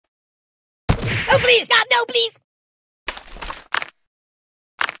Oh, please, stop! No, please!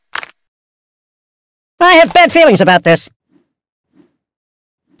 I have bad feelings about this.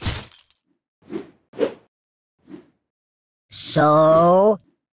 So?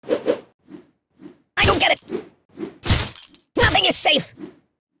 I don't get it! Nothing is safe!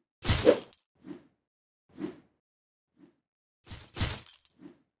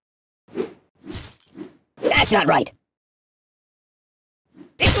 That's not right!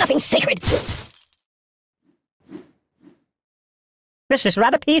 There's nothing sacred! This is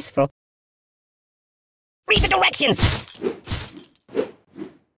rather peaceful. Read the directions!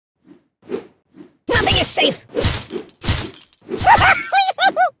 Nothing is safe!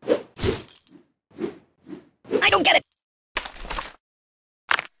 I don't get it!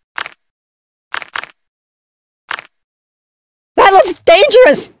 That looks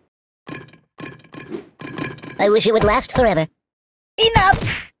dangerous! I wish it would last forever. Enough!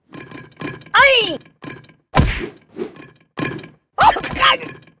 Aye! Oh, God!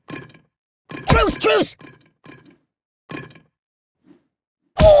 Truce, truce!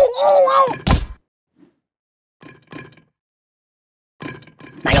 Oh!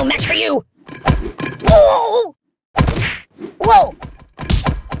 I don't match for you! Oh! Whoa!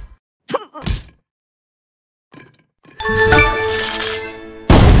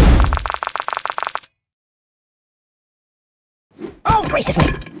 Oh, gracious me!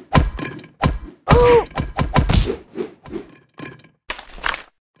 Ooh!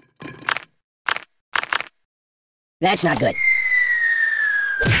 That's not good.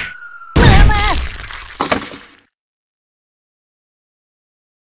 Mama!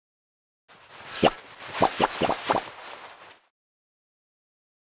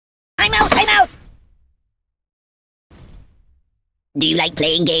 I'm out! I'm out! Do you like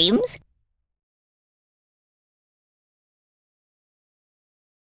playing games?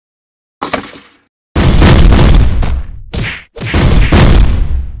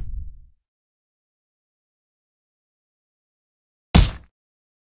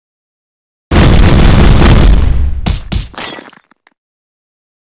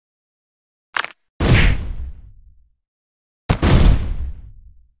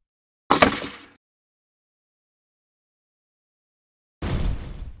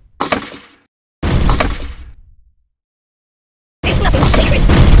 Nothing sacred.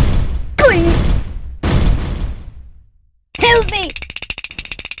 Please. Help me.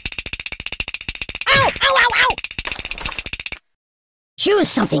 Ow! Ow! Ow! Ow! Choose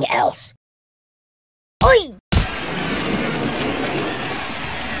something else. Oi!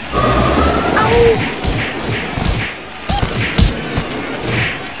 Oh!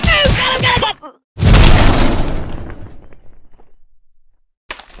 God.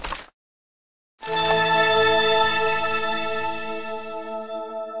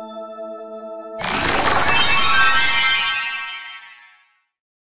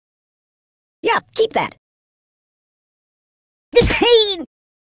 Yeah, keep that. The pain!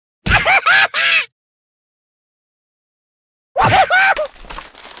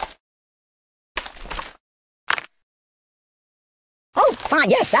 Oh, fine,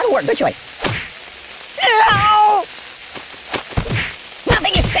 yes, that'll work. Good choice. No!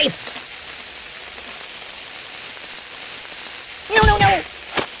 Nothing is safe! No!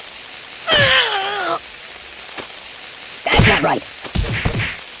 That's not right.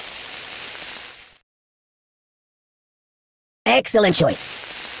 Excellent choice.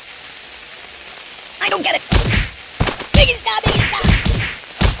 I don't get it. Biggie stop!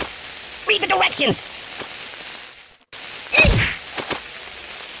 Read the directions.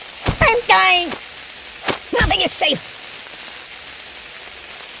 I'm dying. Nothing is safe.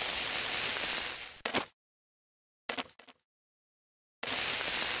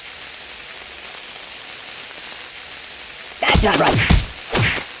 That's not right.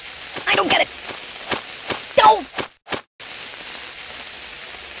 I don't get it. Don't!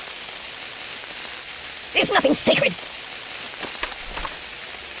 There's nothing sacred.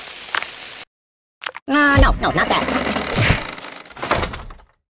 No, not that.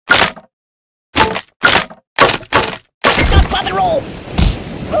 Stop, pop, and roll!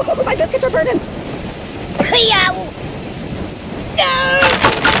 Oh, my biscuits are burning! Yow! No!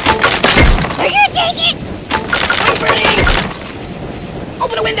 I can't take it! I'm burning!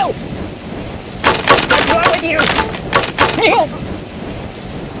 Open a window! What's wrong with you? Help!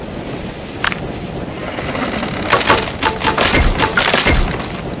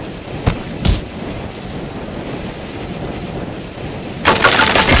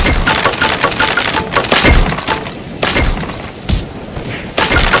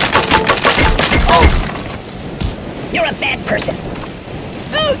 You're a bad person.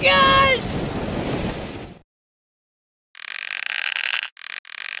 Oh, God!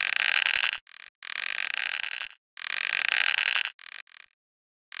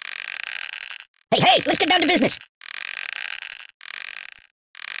 Hey, let's get down to business.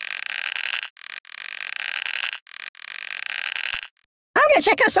 I'm gonna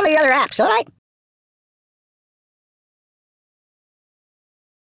check out some of the other apps, alright?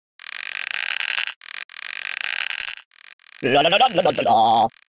 La la la la la la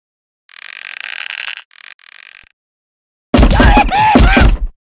la.